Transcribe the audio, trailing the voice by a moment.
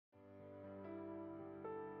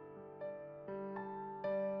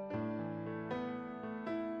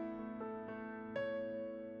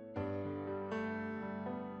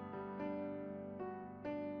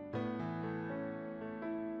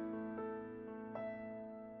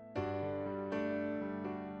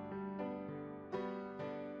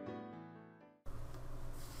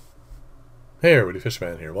Hey everybody,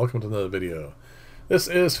 Fishman here. Welcome to another video. This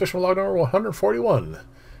is Fishman log number 141,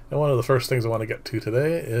 and one of the first things I want to get to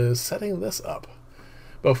today is setting this up.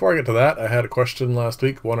 But before I get to that, I had a question last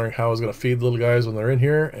week wondering how I was going to feed the little guys when they're in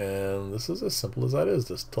here, and this is as simple as that is.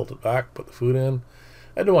 Just tilt it back, put the food in.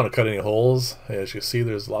 I didn't want to cut any holes. As you see,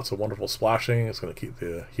 there's lots of wonderful splashing. It's going to keep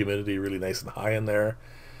the humidity really nice and high in there.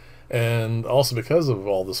 And also because of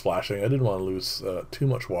all the splashing, I didn't want to lose too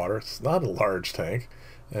much water. It's not a large tank.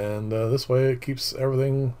 And this way it keeps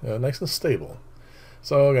everything nice and stable.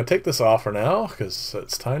 So I'm going to take this off for now because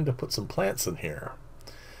it's time to put some plants in here.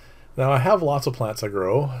 Now I have lots of plants I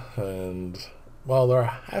grow, and well,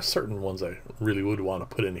 I have certain ones I really would want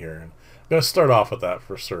to put in here. And I'm going to start off with that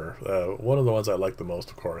for sure. One of the ones I like the most,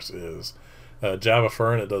 of course, is Java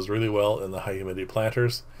fern. It does really well in the high humidity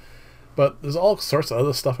planters. But there's all sorts of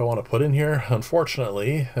other stuff I want to put in here.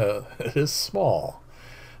 Unfortunately, it is small.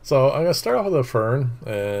 So I'm going to start off with a fern,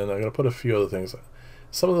 and I'm going to put a few other things.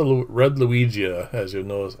 Some of the red Luigia, as you'll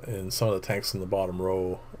notice in some of the tanks in the bottom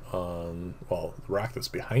row on, well, the rack that's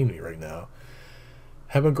behind me right now,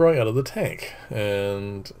 have been growing out of the tank.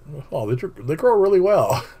 And, well, they grow really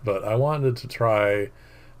well, but I wanted to try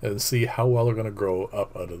and see how well they're going to grow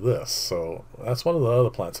up out of this. So that's one of the other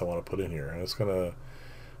plants I want to put in here. And it's going to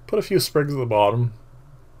put a few sprigs at the bottom,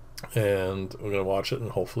 and we're going to watch it,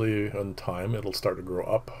 and hopefully in time it'll start to grow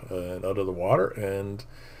up and out of the water, and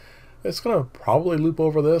it's going to probably loop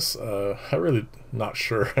over this. I'm really not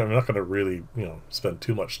sure. I'm not going to really, spend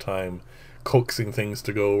too much time coaxing things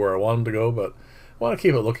to go where I want them to go, but I want to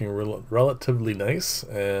keep it looking relatively nice,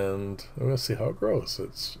 and we're going to see how it grows.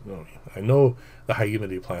 It's, I know the high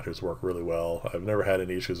humidity planters work really well. I've never had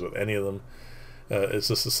any issues with any of them. It's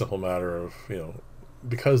just a simple matter of,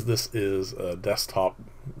 because this is a desktop,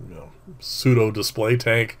 pseudo display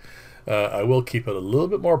tank, I will keep it a little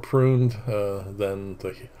bit more pruned than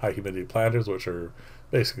the high humidity planters, which are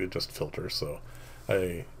basically just filters, so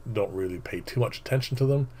I don't really pay too much attention to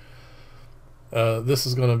them. This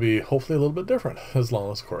is going to be hopefully a little bit different, as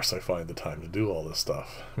long as, of course, I find the time to do all this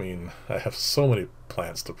stuff. I mean, I have so many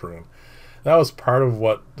plants to prune. That was part of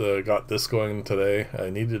what got this going today. I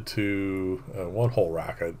needed to, one whole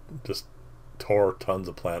rack, I just tore tons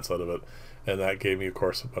of plants out of it, and that gave me, of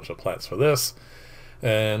course, a bunch of plants for this,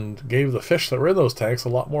 and gave the fish that were in those tanks a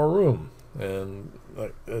lot more room. And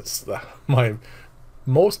it's my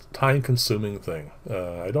most time-consuming thing.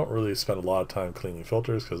 I don't really spend a lot of time cleaning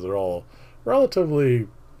filters because they're all relatively,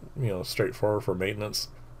 straightforward for maintenance.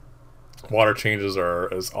 Water changes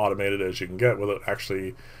are as automated as you can get without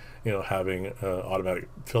actually, having automatic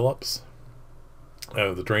fill-ups.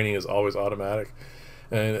 The draining is always automatic.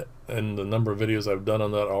 And the number of videos I've done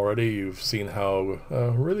on that already, you've seen how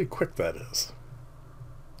really quick that is.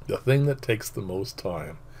 The thing that takes the most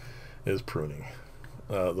time is pruning.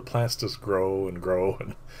 The plants just grow and grow,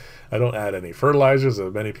 and I don't add any fertilizers,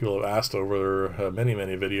 as many people have asked over many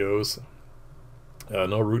videos.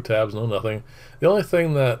 No root tabs, no nothing. The only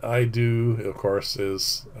thing that I do, of course,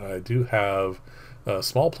 is I do have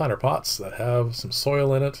small planter pots that have some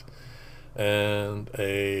soil in it, and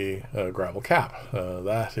a gravel cap.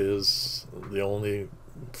 That is the only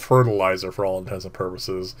fertilizer for all intents and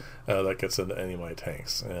purposes that gets into any of my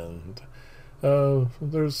tanks, and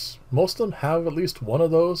there's most of them have at least one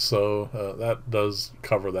of those, so that does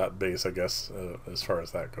cover that base, I guess, as far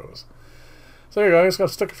as that goes. So there you go. I just got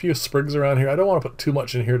to stick a few sprigs around here. I don't want to put too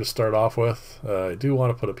much in here to start off with. I do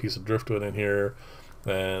want to put a piece of driftwood in here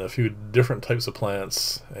and a few different types of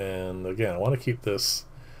plants, and again, I want to keep this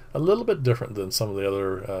a little bit different than some of the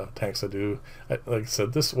other tanks I do. Like I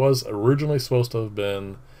said, this was originally supposed to have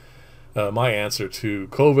been my answer to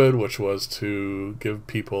COVID, which was to give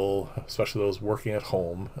people, especially those working at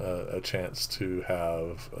home, a chance to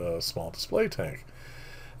have a small display tank.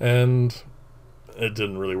 And it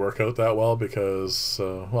didn't really work out that well because,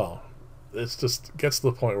 well, it just gets to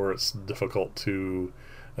the point where it's difficult to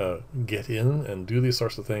get in and do these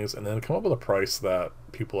sorts of things and then come up with a price that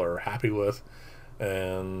people are happy with.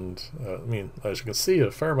 And I mean, as you can see,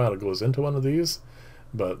 a fair amount goes into one of these,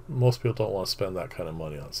 but most people don't want to spend that kind of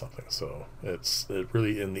money on something. So it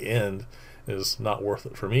really, in the end, is not worth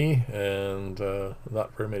it for me, and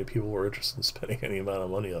not very many people were interested in spending any amount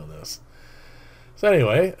of money on this. So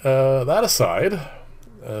anyway, that aside,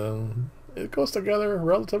 it goes together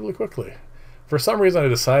relatively quickly. For some reason, I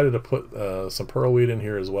decided to put some pearlweed in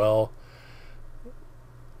here as well.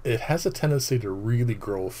 It has a tendency to really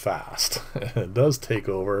grow fast. It does take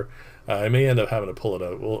over. I may end up having to pull it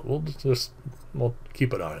out. We'll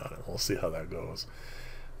keep an eye on it. We'll see how that goes.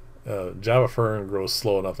 Java fern grows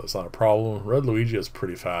slow enough that's not a problem. Red Luigia is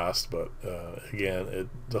pretty fast, but again, it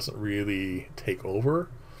doesn't really take over.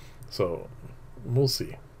 So we'll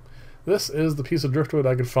see. This is the piece of driftwood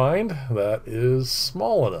I could find that is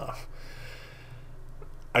small enough.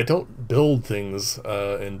 I don't build things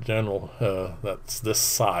in general that's this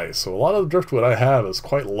size, so a lot of the driftwood I have is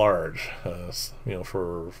quite large, you know,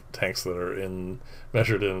 for tanks that are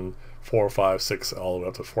measured in 4, 5, 6, all the way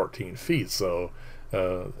up to 14 feet. So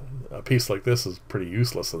a piece like this is pretty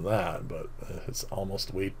useless in that, but it's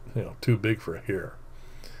almost too big for here.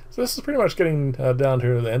 So this is pretty much getting down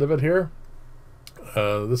to the end of it here.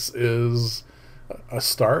 This is a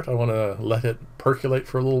start. I want to let it percolate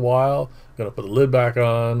for a little while. I'm going to put the lid back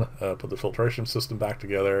on, put the filtration system back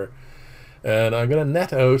together, and I'm going to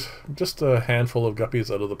net out just a handful of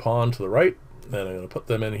guppies out of the pond to the right, and I'm going to put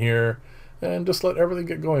them in here and just let everything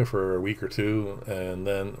get going for a week or two. And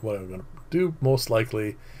then what I'm going to do most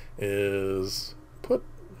likely is put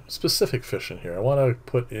specific fish in here. I want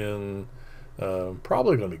to put in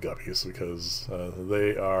probably going to be guppies, because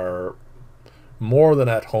they are more than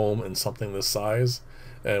at home in something this size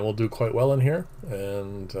and will do quite well in here.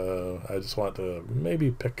 And I just want to maybe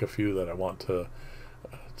pick a few that I want to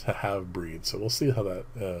have breed. So we'll see how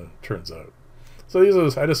that turns out. So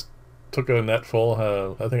I just took a net full.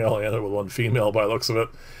 I think I only ended up with one female by the looks of it.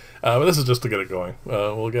 But this is just to get it going.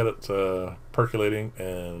 We'll get it percolating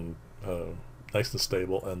and nice and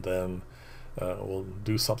stable, and then we'll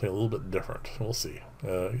do something a little bit different. We'll see.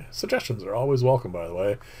 Suggestions are always welcome, by the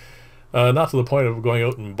way. Not to the point of going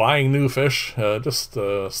out and buying new fish, just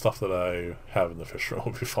stuff that I have in the fish room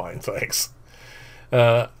will be fine, thanks.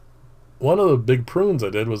 One of the big prunes I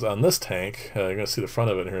did was on this tank. You're going to see the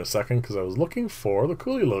front of it here in a second, because I was looking for the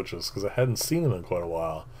coolie loaches, because I hadn't seen them in quite a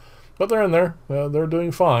while. But they're in there. They're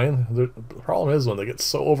doing fine. The problem is when they get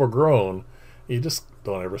so overgrown, you just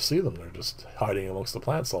don't ever see them. They're just hiding amongst the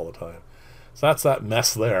plants all the time. So that's that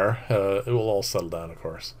mess there. It will all settle down, of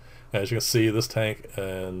course. As you can see, this tank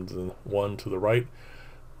and the one to the right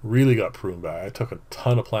really got pruned back. I took a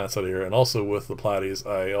ton of plants out of here, and also with the platies,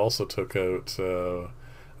 I also took out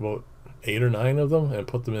about 8 or 9 of them and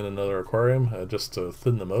put them in another aquarium just to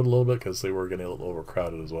thin them out a little bit, because they were getting a little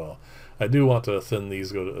overcrowded as well. I do want to thin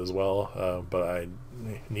these as well, but I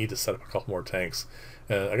need to set up a couple more tanks.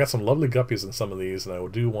 I got some lovely guppies in some of these, and I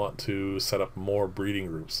do want to set up more breeding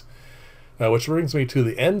groups. Which brings me to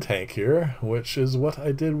the end tank here, which is what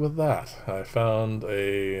I did with that. I found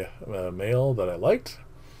a male that I liked,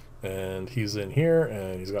 and he's in here,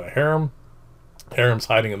 and he's got a harem. Harem's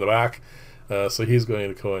hiding in the back, so he's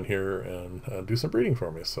going to go in here and do some breeding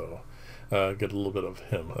for me, so get a little bit of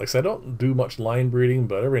him. Like I said, I don't do much line breeding,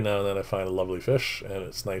 but every now and then I find a lovely fish, and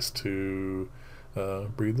it's nice to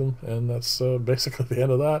breed them, and that's basically the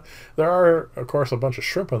end of that. There are, of course, a bunch of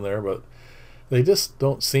shrimp in there, but they just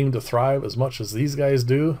don't seem to thrive as much as these guys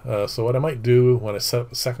do. So what I might do when I set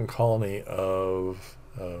up a second colony of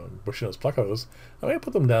bushy-nosed plecos, I might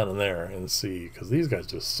put them down in there and see, because these guys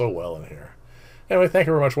do so well in here. Anyway, thank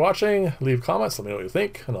you very much for watching. Leave comments, let me know what you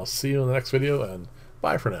think, and I'll see you in the next video, and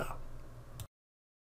bye for now.